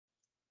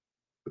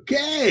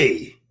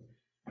Okay,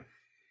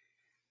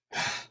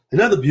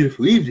 another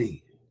beautiful evening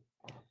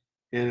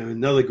and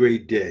another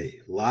great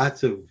day.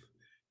 Lots of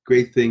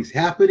great things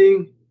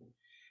happening.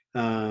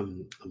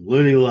 I'm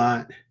learning a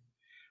lot.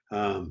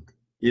 One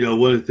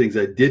of the things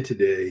I did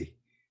today,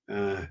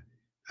 uh,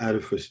 out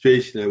of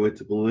frustration, I went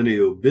to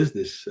Millennial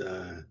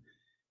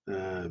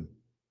uh,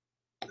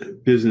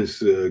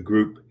 Business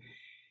Group,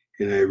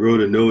 and I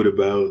wrote a note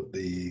about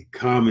the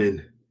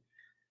common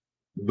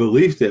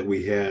belief that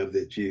we have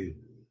that you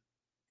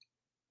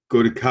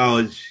go to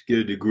college, get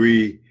a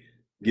degree,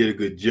 get a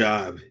good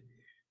job.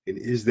 And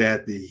is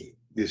that the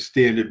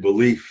standard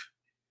belief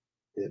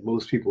that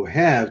most people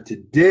have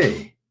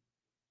today?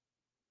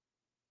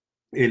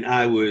 And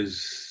I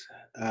must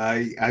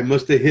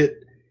have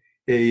hit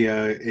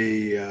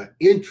a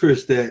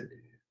interest that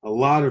a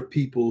lot of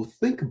people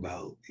think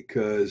about,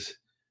 because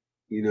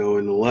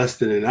in less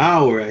than an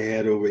hour I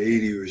had over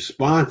 80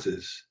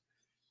 responses,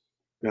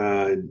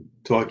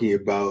 talking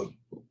about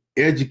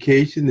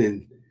education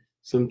and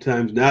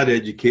sometimes not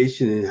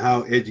education, and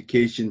how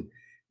education,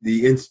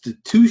 the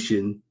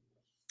institution,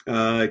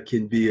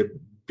 can be a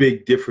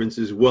big difference,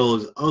 as well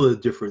as other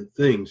different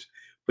things.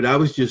 But I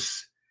was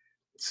just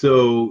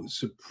so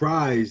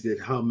surprised at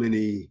how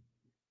many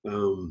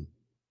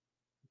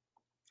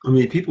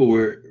people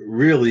were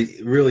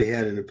really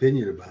had an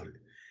opinion about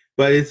it.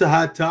 But it's a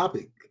hot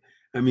topic.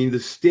 I mean, the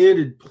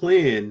standard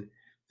plan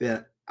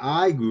that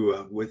I grew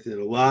up with,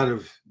 and a lot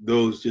of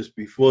those just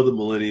before the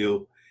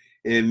millennial,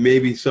 and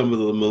maybe some of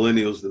the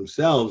millennials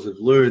themselves, have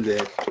learned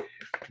that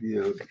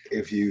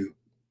if you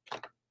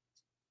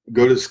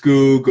go to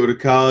school, go to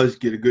college,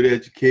 get a good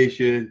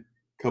education,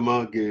 come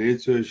out, get an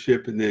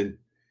internship, and then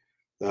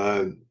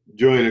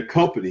join a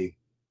company,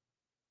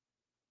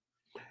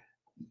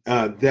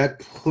 that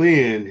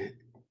plan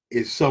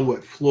is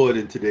somewhat flawed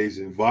in today's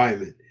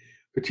environment,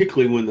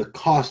 particularly when the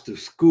cost of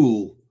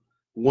school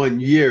 1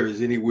 year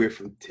is anywhere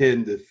from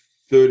 $10 to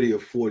 $30 or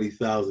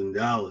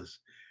 $40,000.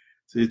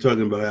 So you're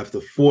talking about after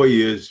 4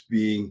 years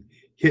being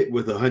hit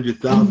with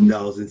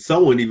 $100,000, and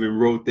someone even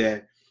wrote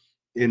that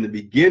in the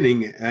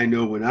beginning. I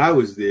know when I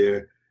was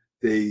there,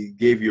 they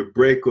gave you a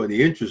break on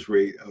the interest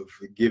rate of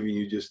giving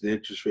you just the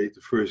interest rate the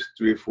first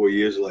 3 or 4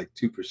 years, like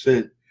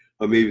 2%,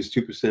 or maybe it's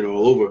 2%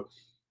 all over,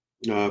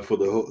 for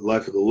the whole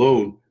life of the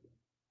loan.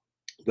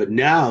 But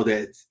now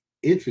that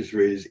interest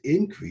rate is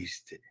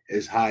increased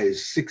as high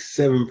as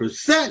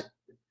 6-7%.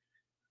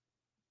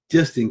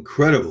 Just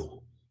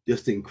incredible.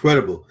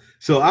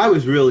 So I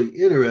was really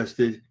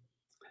interested,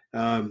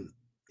 and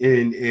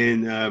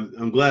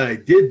I'm glad I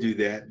did do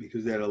that,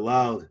 because that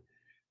allowed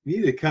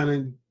me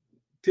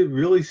to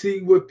really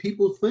see what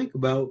people think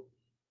about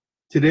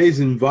today's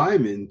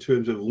environment in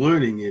terms of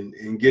learning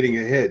and getting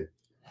ahead.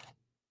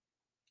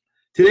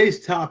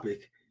 Today's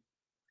topic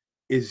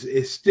is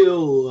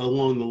still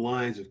along the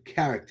lines of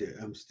character.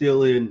 I'm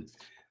still in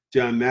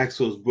John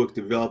Maxwell's book,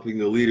 Developing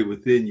the Leader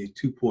Within You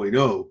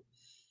 2.0.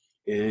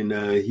 And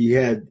he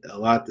had a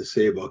lot to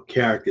say about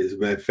character. As a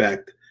matter of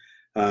fact,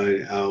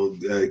 I'll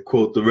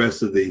quote the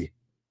rest of the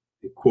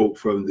quote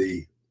from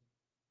the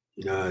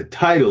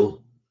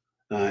title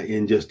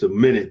in just a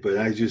minute. But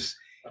I just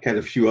had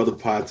a few other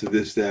parts of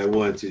this that I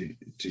wanted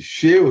to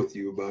share with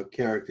you about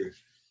character.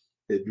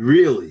 It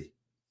really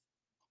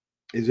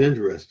is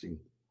interesting.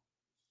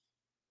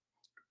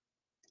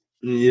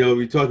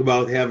 We talk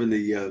about having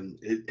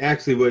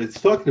actually what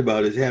it's talking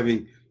about is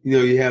having,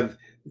 you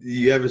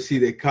ever see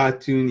that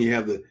cartoon? You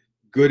have the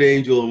good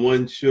angel on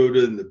one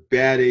shoulder and the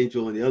bad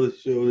angel on the other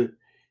shoulder.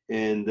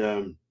 And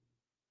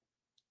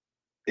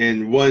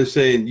one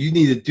saying, you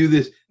need to do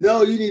this.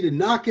 No, you need to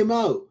knock him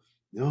out.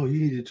 No,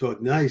 you need to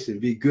talk nice and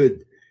be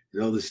good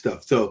and all this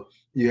stuff. So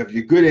you have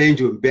your good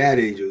angel and bad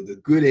angel, the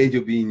good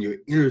angel being your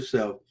inner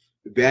self,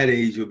 the bad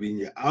angel being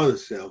your outer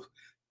self,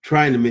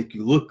 trying to make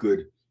you look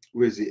good,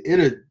 whereas the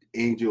inner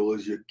angel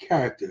is your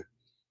character,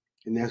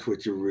 and that's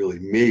what you're really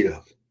made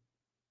of.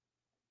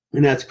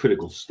 And that's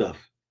critical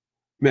stuff.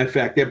 Matter of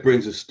fact, that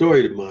brings a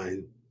story to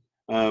mind.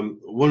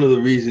 One of the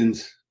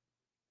reasons,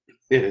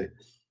 I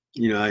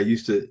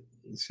used to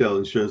sell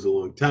insurance a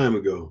long time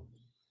ago,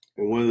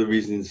 and one of the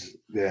reasons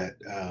that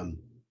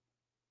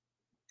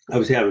I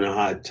was having a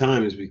hard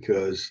time is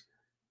because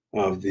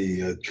of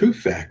the truth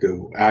factor.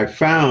 I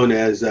found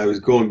as I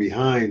was going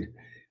behind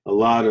a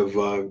lot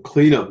of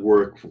cleanup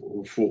work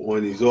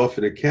on these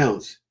orphan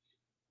accounts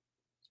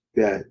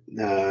that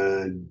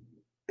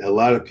a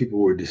lot of people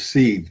were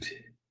deceived.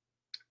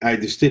 I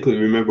distinctly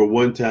remember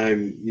one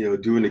time,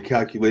 doing the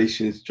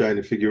calculations, trying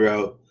to figure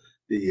out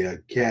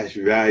the cash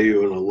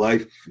value on a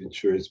life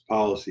insurance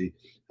policy.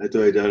 I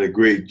thought I'd done a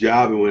great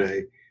job, and when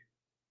I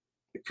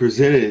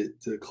presented it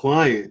to the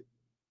client,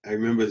 I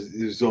remember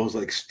it was almost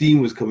like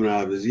steam was coming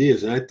out of his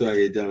ears, and I thought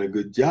he had done a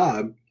good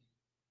job.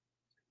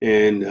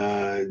 And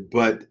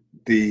but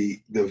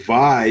the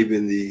vibe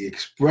and the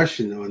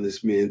expression on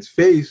this man's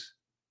face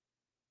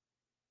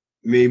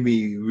made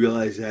me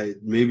realize I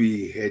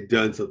maybe had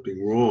done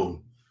something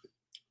wrong.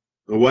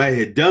 Or what I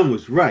had done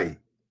was right,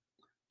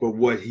 but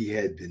what he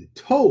had been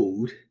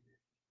told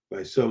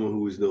by someone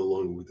who was no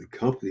longer with the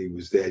company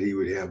was that he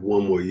would have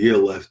one more year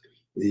left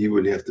and he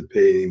wouldn't have to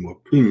pay any more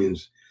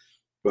premiums.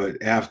 But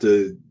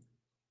after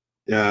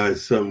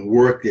some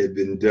work had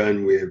been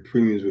done where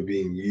premiums were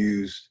being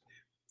used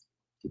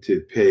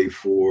to pay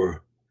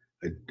for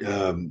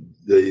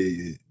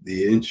the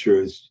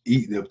insurance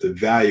eating up the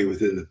value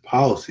within the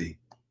policy,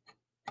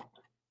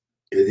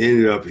 it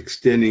ended up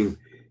extending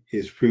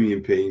his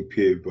premium paying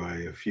period by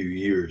a few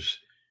years.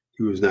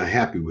 He was not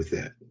happy with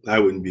that. I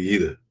wouldn't be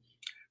either.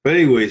 But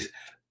anyways,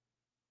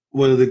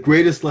 one of the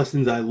greatest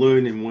lessons I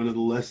learned, and one of the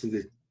lessons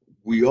that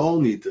we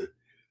all need to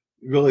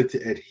really to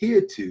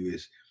adhere to,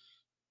 is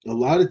a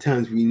lot of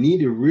times we need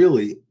to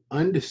really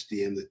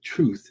understand the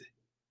truth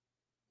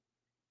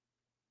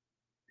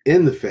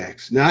in the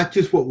facts, not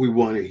just what we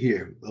want to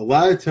hear. A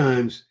lot of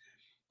times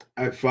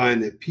I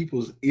find that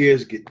people's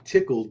ears get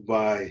tickled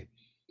by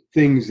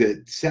things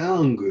that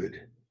sound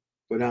good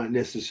but aren't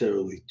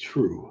necessarily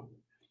true.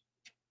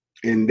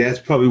 And that's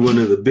probably one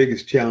of the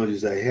biggest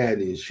challenges I had in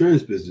the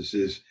insurance business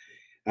is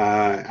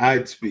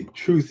I'd speak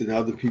truth and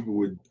other people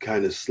would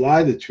kind of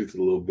slide the truth a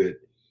little bit.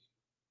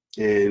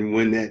 And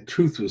when that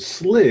truth was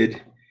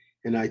slid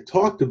and I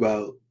talked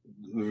about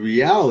the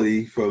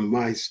reality from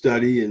my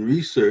study and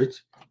research,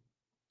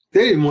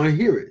 they didn't want to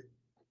hear it.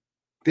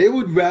 They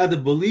would rather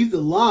believe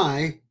the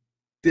lie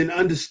than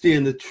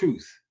understand the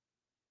truth.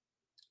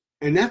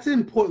 And that's an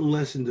important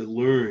lesson to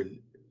learn,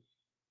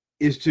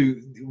 is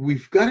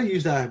we've got to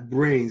use our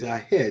brains, our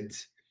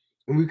heads,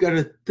 and we've got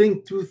to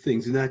think through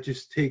things and not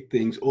just take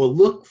things or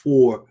look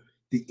for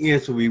the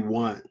answer we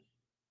want.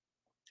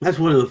 That's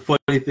one of the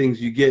funny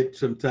things you get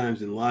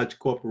sometimes in large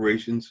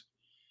corporations.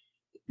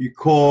 You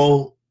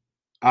call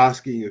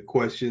asking a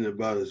question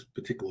about a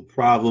particular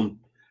problem,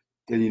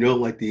 and you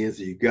don't like the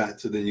answer you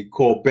got. So then you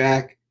call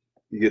back,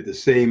 you get the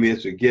same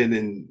answer again,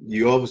 and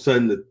you all of a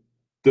sudden, the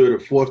third or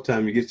fourth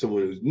time, you get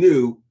someone who's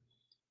new,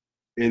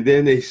 and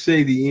then they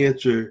say the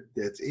answer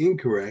that's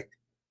incorrect,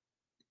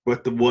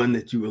 but the one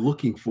that you were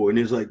looking for. And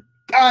it's like,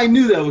 I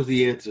knew that was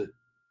the answer.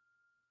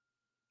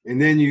 And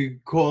then you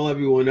call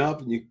everyone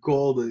up and you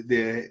call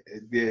their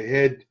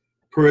head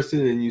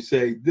person and you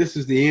say, this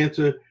is the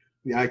answer.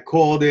 I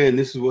called in,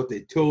 this is what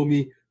they told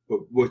me. But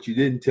what you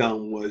didn't tell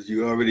them was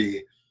you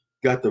already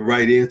got the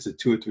right answer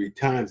 2 or 3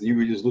 times. And you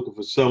were just looking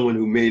for someone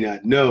who may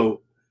not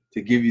know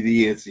to give you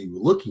the answer you were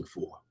looking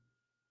for.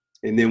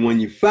 And then when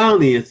you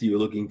found the answer you were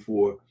looking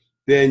for,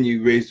 then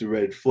you raise the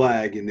red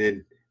flag. And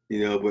then,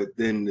 but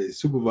then the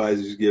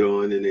supervisors get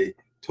on and they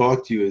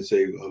talk to you and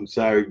say, I'm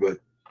sorry, but,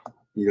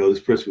 this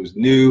person was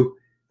new.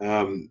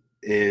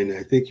 And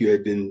I think you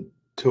had been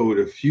told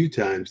a few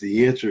times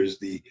the answer is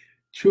the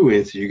true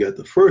answer you got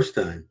the first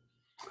time.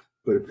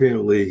 But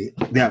apparently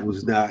that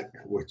was not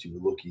what you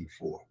were looking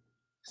for.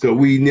 So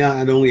we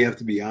not only have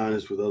to be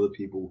honest with other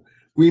people,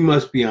 we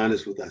must be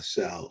honest with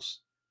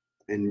ourselves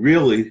and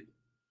really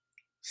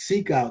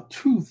seek out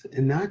truth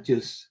and not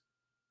just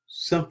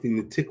something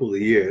to tickle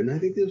the ear. And I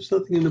think there's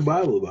something in the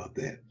Bible about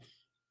that.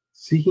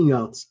 Seeking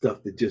out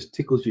stuff that just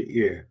tickles your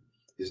ear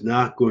is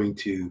not going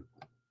to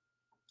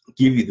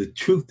give you the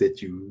truth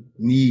that you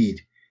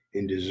need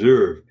and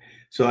deserve.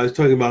 So I was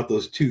talking about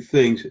those two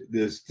things.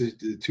 There's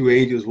the 2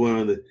 angels, one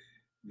on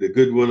the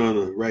good one on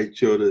the right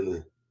shoulder and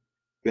the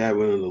bad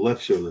one on the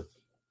left shoulder.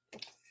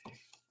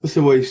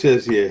 Listen to what he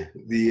says here.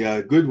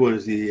 The good one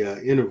is the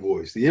inner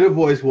voice. The inner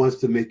voice wants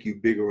to make you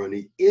bigger on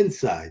the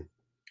inside,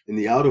 and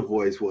the outer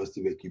voice wants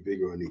to make you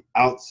bigger on the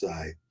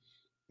outside.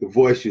 The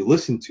voice you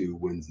listen to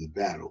wins the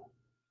battle.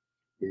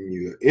 When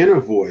your inner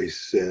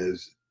voice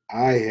says,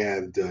 I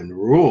have done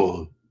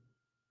wrong,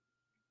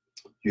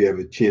 you have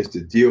a chance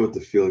to deal with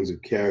the feelings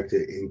of character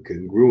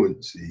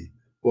incongruency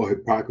or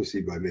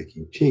hypocrisy by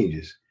making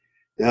changes.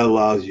 That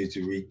allows you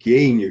to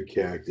regain your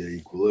character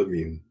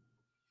equilibrium.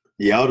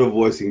 The outer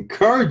voice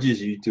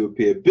encourages you to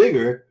appear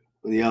bigger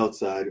on the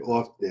outside,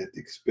 often at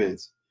the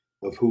expense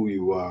of who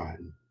you are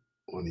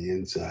on the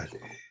inside.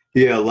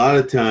 Yeah, a lot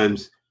of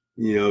times,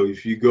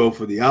 if you go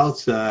for the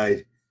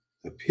outside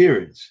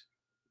appearance,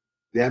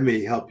 that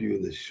may help you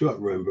in the short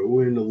run, but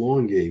we're in the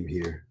long game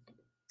here.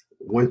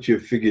 Once you're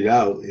figured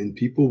out, and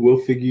people will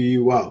figure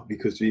you out,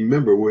 because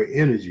remember, we're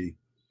energy,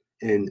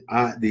 and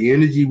the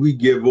energy we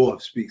give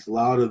off speaks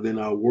louder than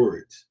our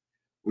words.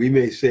 We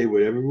may say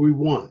whatever we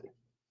want,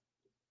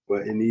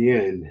 but in the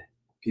end,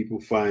 people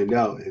find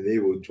out and they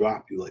will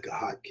drop you like a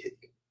hot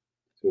cake.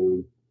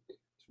 So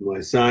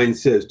my sign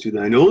says, to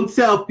thine own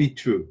self be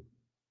true.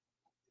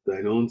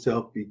 Thine own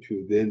self be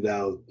true, then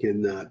thou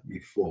cannot be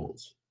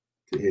false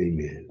to any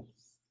man.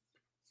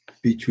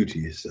 Be true to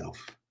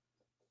yourself.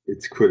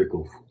 It's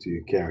critical to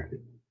your character.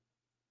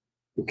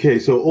 Okay,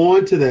 so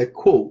on to that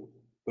quote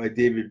by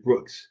David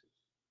Brooks.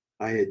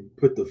 I had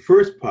put the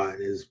first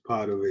part as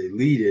part of a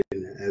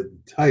lead-in as the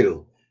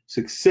title,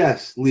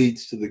 Success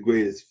Leads to the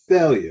Greatest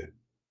Failure.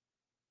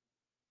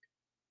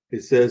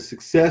 It says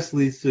success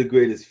leads to the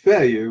greatest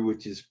failure,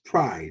 which is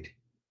pride.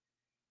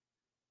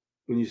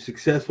 When you're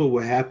successful,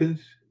 what happens?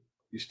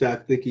 You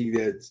start thinking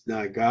that it's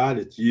not God,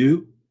 it's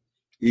you.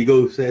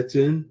 Ego sets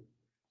in.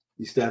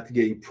 You start to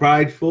getting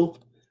prideful.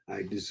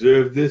 I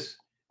deserve this.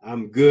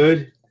 I'm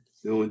good.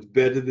 No one's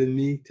better than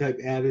me type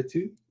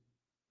attitude.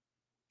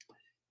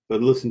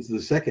 But listen to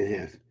the second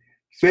half.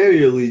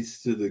 Failure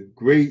leads to the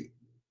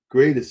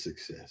greatest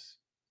success,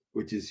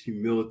 which is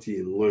humility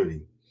and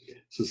learning.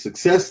 So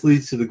success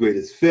leads to the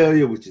greatest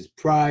failure, which is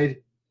pride.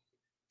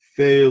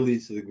 Failure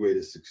leads to the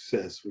greatest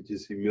success, which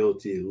is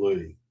humility and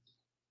learning.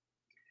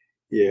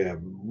 Yeah,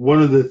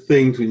 one of the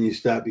things when you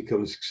start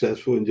becoming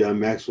successful, and John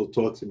Maxwell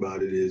talks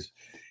about it, is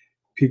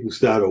people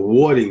start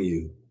awarding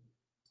you,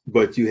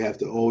 but you have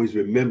to always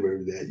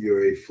remember that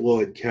you're a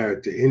flawed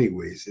character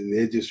anyways, and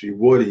they're just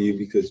rewarding you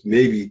because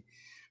maybe,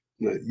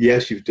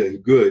 yes, you've done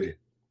good,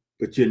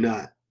 but you're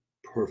not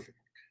perfect.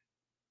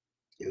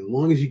 And as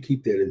long as you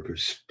keep that in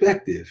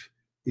perspective,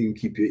 you can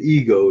keep your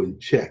ego in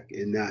check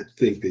and not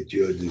think that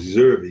you're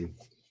deserving.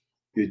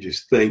 You're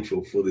just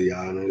thankful for the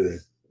honor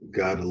that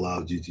God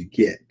allowed you to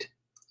get.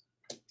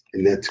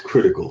 And that's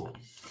critical.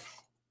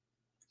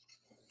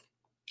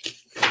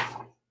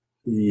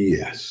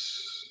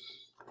 Yes.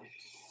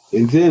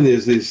 And then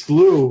there's this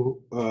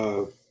little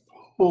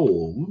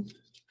poem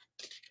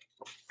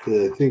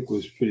that I think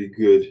was pretty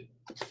good.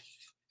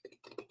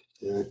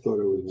 And I thought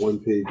it was one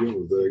page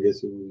over, but I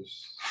guess it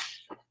was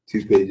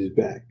 2 pages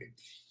back.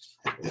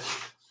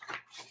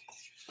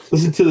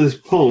 Listen to this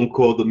poem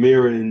called The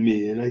Mirror in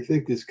Me, and I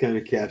think this kind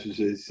of captures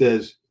it. It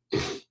says,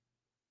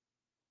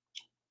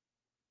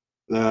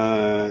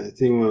 I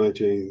think one of my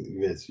training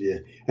events, yeah.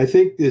 I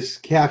think this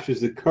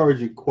captures the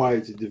courage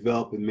required to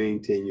develop and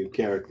maintain your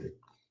character.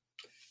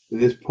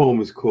 And this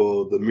poem is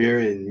called The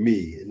Mirror in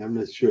Me, and I'm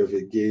not sure if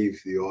it gave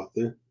the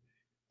author.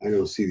 I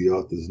don't see the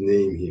author's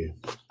name here.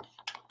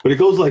 But it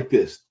goes like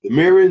this. The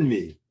mirror in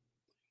me.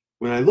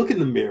 When I look in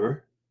the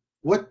mirror,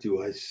 what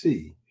do I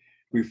see?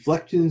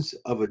 Reflections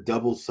of a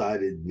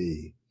double-sided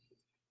me.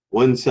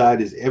 One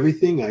side is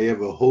everything I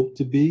ever hoped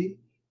to be,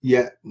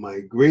 yet my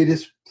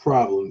greatest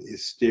problem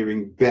is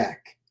staring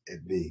back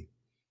at me.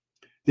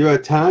 There are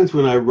times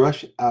when I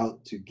rush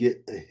out to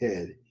get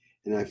ahead,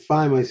 and I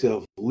find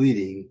myself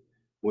leading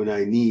when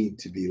I need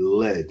to be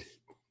led.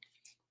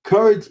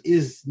 Courage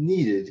is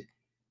needed.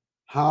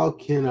 How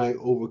can I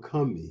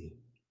overcome me?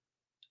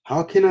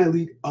 How can I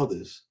lead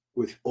others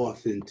with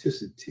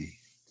authenticity?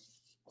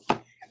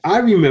 I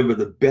remember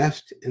the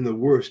best and the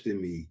worst in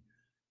me.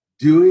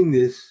 Doing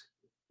this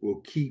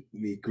will keep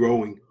me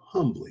growing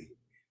humbly.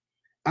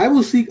 I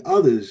will seek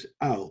others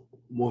out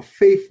more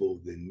faithful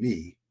than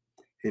me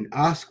and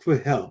ask for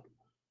help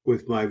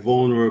with my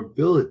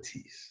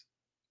vulnerabilities.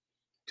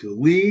 To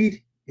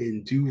lead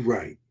and do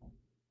right,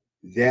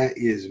 that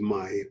is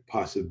my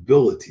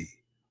possibility.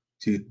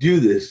 To do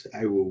this,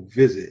 I will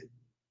visit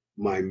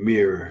my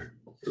mirror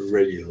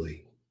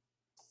regularly.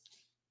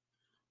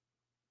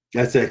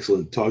 That's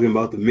excellent. Talking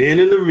about the man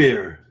in the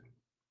mirror.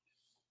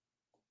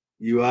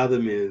 You are the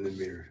man in the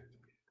mirror,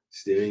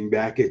 staring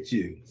back at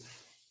you.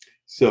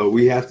 So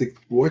we have to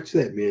watch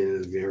that man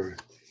in the mirror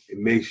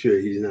and make sure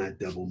he's not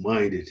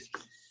double-minded,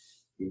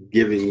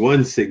 giving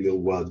one signal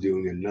while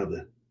doing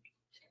another,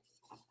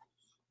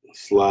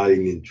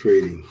 sliding and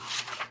trading.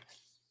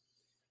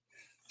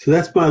 So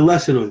that's my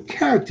lesson on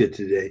character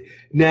today.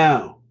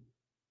 Now,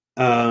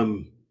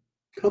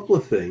 couple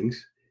of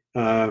things.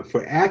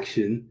 For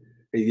action,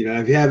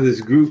 I have this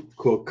group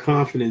called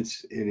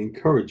Confidence and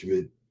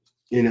Encouragement,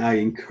 and I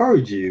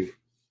encourage you to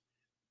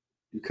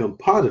become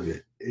part of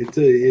it.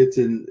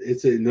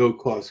 It's a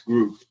no-cost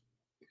group.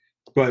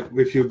 But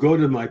if you go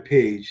to my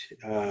page,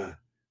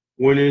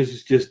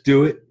 Winners Just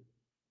Do It.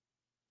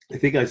 I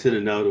think I sent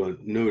a note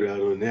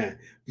out on that.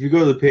 If you go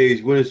to the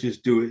page, Winners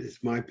Just Do It,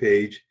 it's my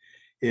page.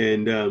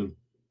 And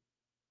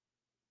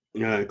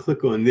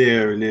click on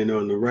there, and then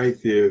on the right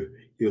there,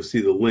 you'll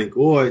see the link.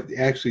 Or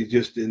actually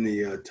just in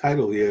the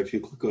title here, if you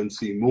click on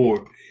See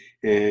More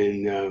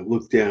and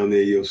look down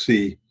there, you'll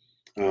see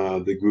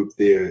the group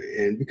there.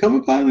 And become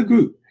a part of the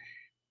group.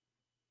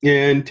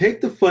 And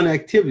take the fun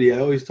activity. I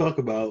always talk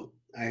about,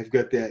 I've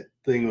got that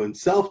thing on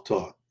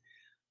self-talk.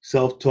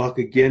 Self-talk,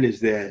 again, is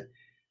that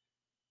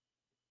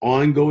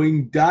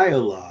ongoing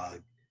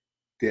dialogue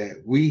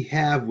that we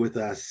have with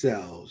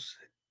ourselves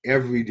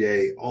every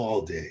day,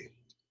 all day.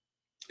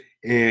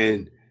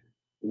 And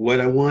what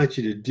I want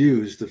you to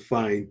do is to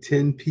find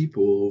 10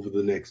 people over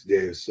the next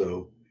day or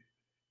so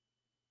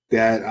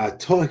that are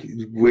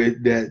talking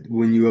with, that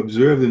when you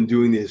observe them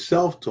doing their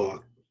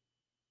self-talk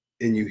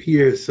and you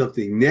hear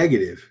something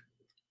negative,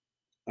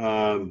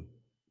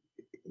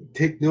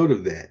 take note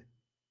of that.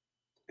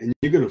 And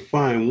you're going to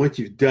find once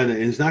you've done it,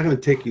 and it's not going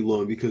to take you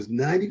long, because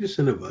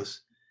 90% of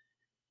us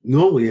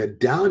normally are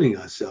downing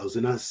ourselves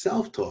in our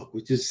self-talk,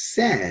 which is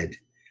sad,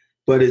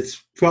 but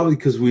it's probably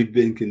because we've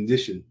been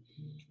conditioned.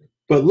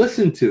 But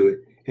listen to it,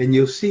 and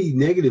you'll see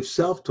negative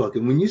self-talk.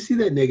 And when you see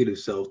that negative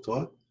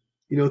self-talk,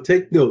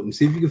 take note and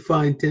see if you can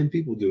find 10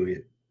 people doing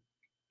it.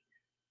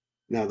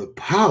 Now, the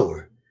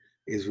power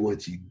is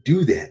once you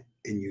do that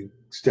and you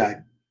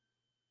start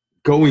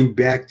going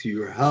back to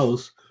your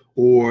house,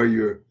 or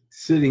you're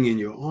sitting in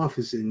your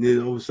office, and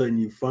then all of a sudden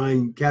you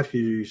capture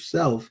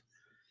yourself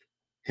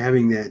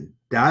having that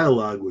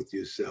dialogue with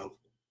yourself.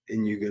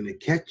 and you're going to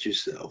catch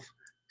yourself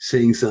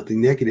saying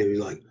something negative.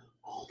 You're like,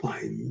 oh my,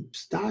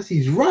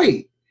 Stasi's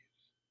right.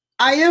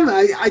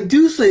 I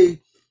do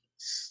say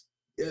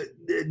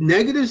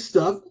negative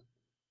stuff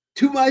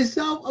to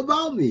myself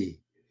about me.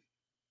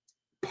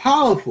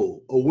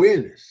 Powerful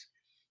awareness.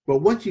 But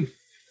once you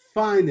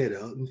find that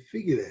out and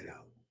figure that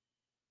out,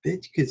 then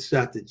you can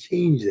start to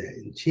change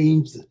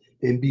that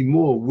and be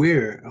more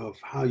aware of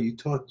how you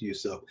talk to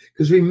yourself.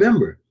 Because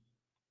remember,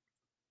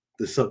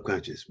 the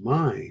subconscious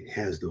mind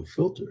has no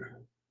filter.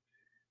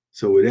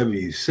 So whatever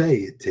you say,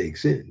 it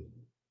takes in.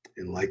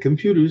 And like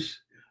computers,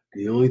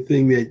 the only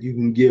thing that you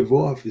can give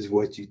off is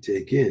what you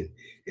take in.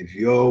 If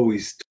you're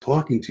always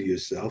talking to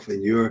yourself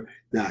and you're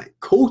not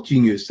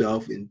coaching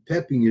yourself and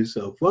pepping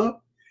yourself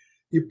up,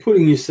 you're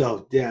putting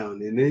yourself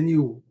down. And then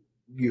you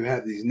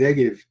have these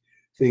negative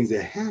things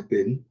that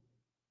happen,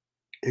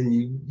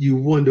 and you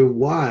wonder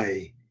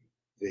why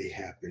they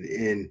happen.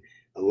 And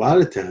a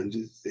lot of times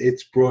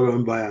it's brought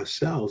on by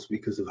ourselves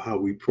because of how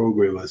we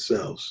program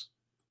ourselves.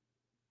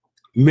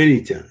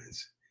 Many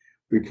times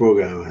we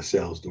program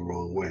ourselves the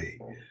wrong way.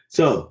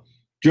 So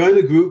join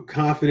the group,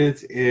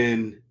 Confidence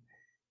and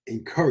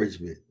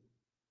Encouragement.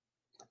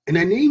 And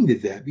I named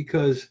it that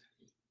because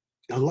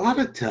a lot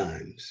of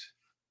times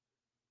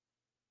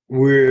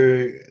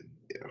we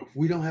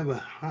don't have a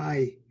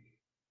high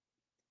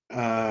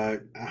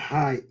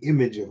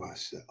image of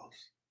ourselves,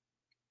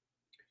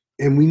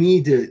 and we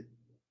need to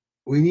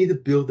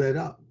build that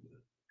up.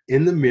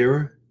 In the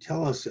mirror,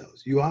 tell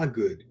ourselves, you are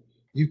good.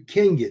 You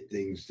can get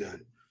things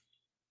done.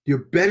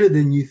 You're better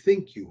than you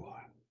think you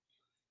are.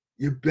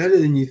 You're better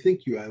than you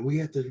think you are. We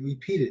have to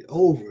repeat it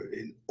over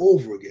and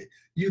over again.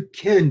 You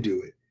can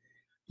do it.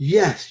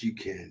 Yes, you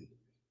can.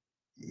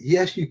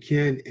 Yes, you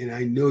can, and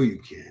I know you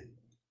can.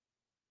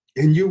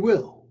 And you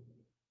will,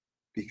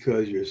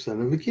 because you're a son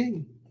of a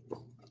king.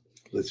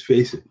 Let's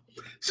face it.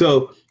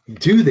 So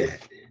do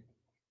that.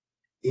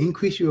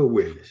 Increase your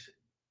awareness.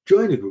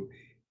 Join the group.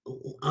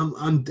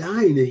 I'm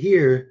dying to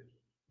hear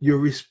your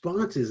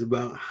responses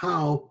about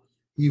how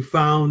you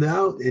found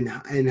out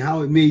and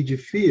how it made you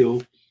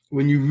feel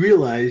when you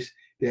realized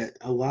that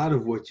a lot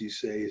of what you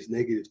say is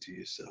negative to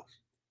yourself.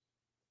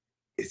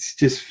 It's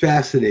just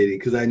fascinating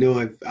because I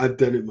know I've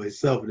done it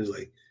myself, and it's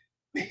like,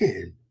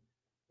 man.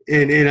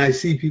 And I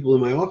see people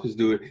in my office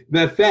do it.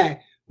 Matter of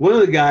fact, one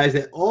of the guys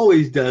that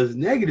always does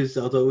negative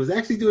self-talk was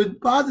actually doing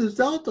positive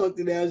self-talk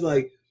today. I was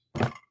like,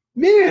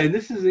 man,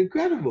 this is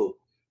incredible.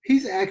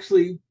 He's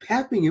actually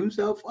pepping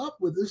himself up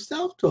with his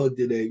self-talk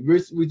today,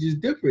 which is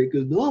different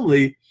because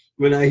normally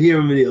when I hear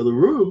him in the other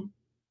room,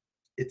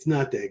 it's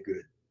not that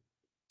good.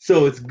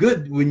 So it's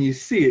good when you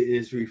see it, and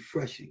it's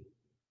refreshing.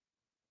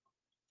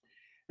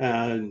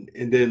 And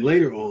then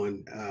later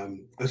on,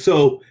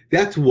 so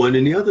that's one,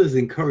 and the other is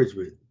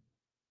encouragement.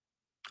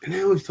 And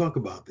I always talk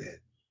about that.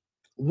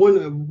 One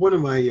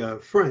of my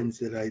friends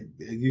that I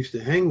used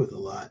to hang with a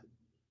lot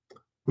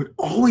would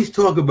always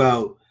talk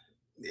about,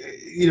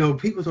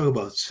 people talk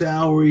about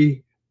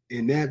salary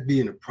and that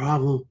being a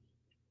problem.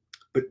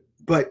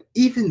 But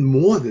even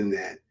more than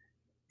that,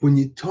 when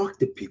you talk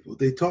to people,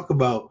 they talk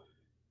about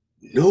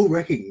no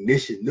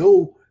recognition,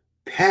 no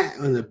pat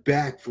on the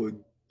back for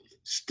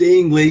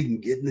staying late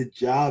and getting the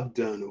job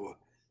done, or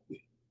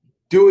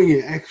doing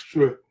an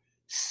extra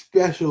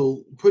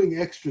special, putting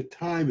extra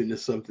time into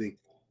something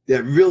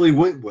that really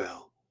went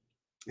well.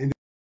 And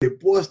their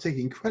boss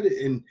taking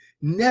credit and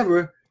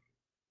never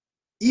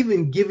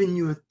even giving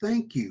you a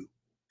thank you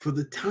for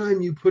the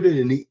time you put in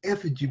and the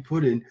effort you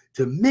put in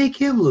to make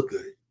him look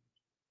good.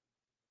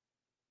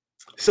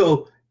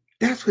 So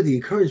that's where the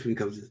encouragement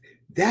comes in.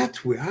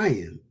 That's where I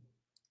am.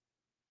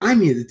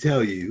 I'm here to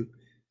tell you,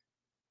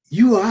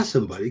 you are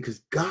somebody because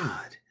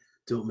God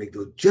don't make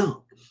no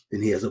junk.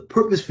 And he has a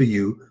purpose for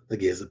you,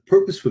 like he has a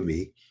purpose for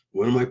me.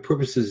 One of my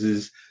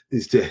purposes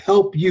is to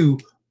help you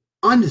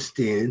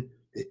understand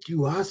that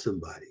you are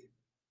somebody.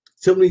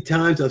 So many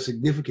times our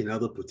significant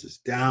other puts us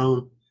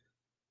down.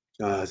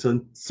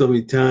 So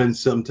many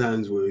times,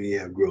 sometimes when we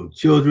have grown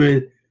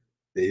children,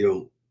 they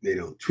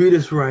don't treat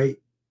us right.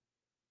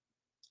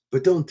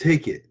 But don't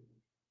take it.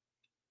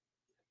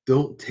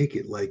 Don't take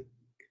it like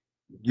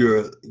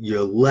you're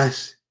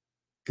less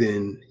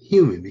than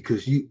human,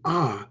 because you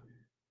are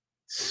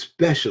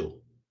special.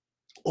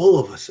 All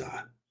of us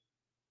are.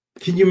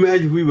 Can you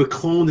imagine if we were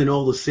cloned and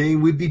all the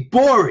same? We'd be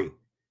boring.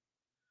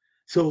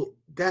 So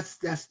that's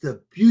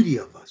the beauty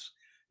of us,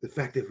 the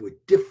fact that we're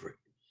different.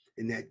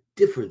 And that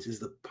difference is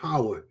the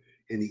power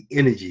and the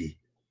energy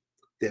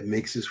that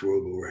makes this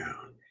world go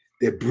round,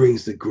 that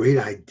brings the great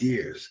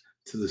ideas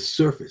to the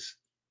surface.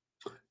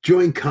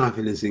 Join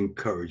Confidence and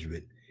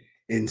Encouragement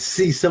and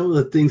see some of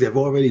the things I've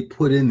already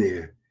put in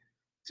there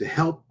to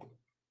help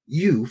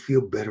you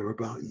feel better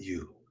about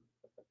you.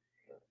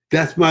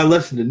 That's my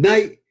lesson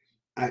tonight.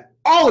 I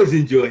always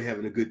enjoy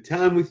having a good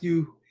time with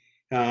you.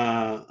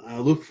 I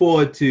look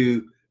forward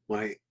to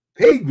my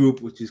paid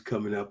group, which is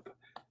coming up.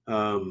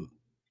 I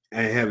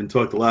haven't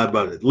talked a lot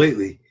about it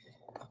lately,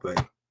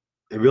 but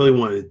I really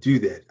want to do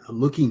that. I'm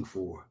looking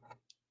for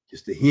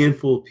just a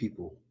handful of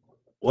people,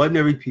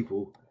 ordinary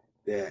people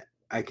that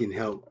I can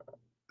help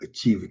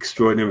achieve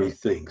extraordinary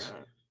things.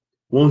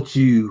 Won't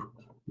you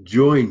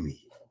join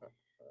me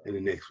in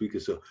the next week or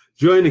so?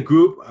 Join the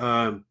group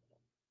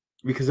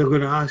because I'm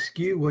going to ask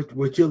you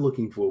what you're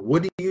looking for.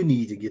 What do you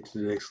need to get to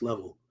the next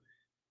level?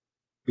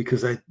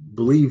 Because I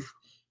believe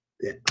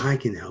that I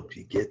can help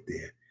you get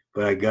there,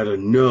 but I got to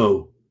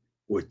know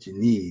what you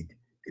need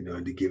in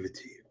order to give it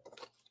to you.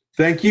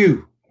 Thank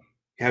you.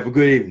 Have a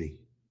good evening.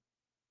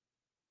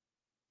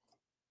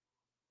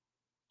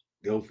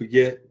 Don't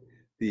forget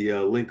the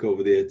link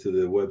over there to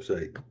the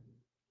website.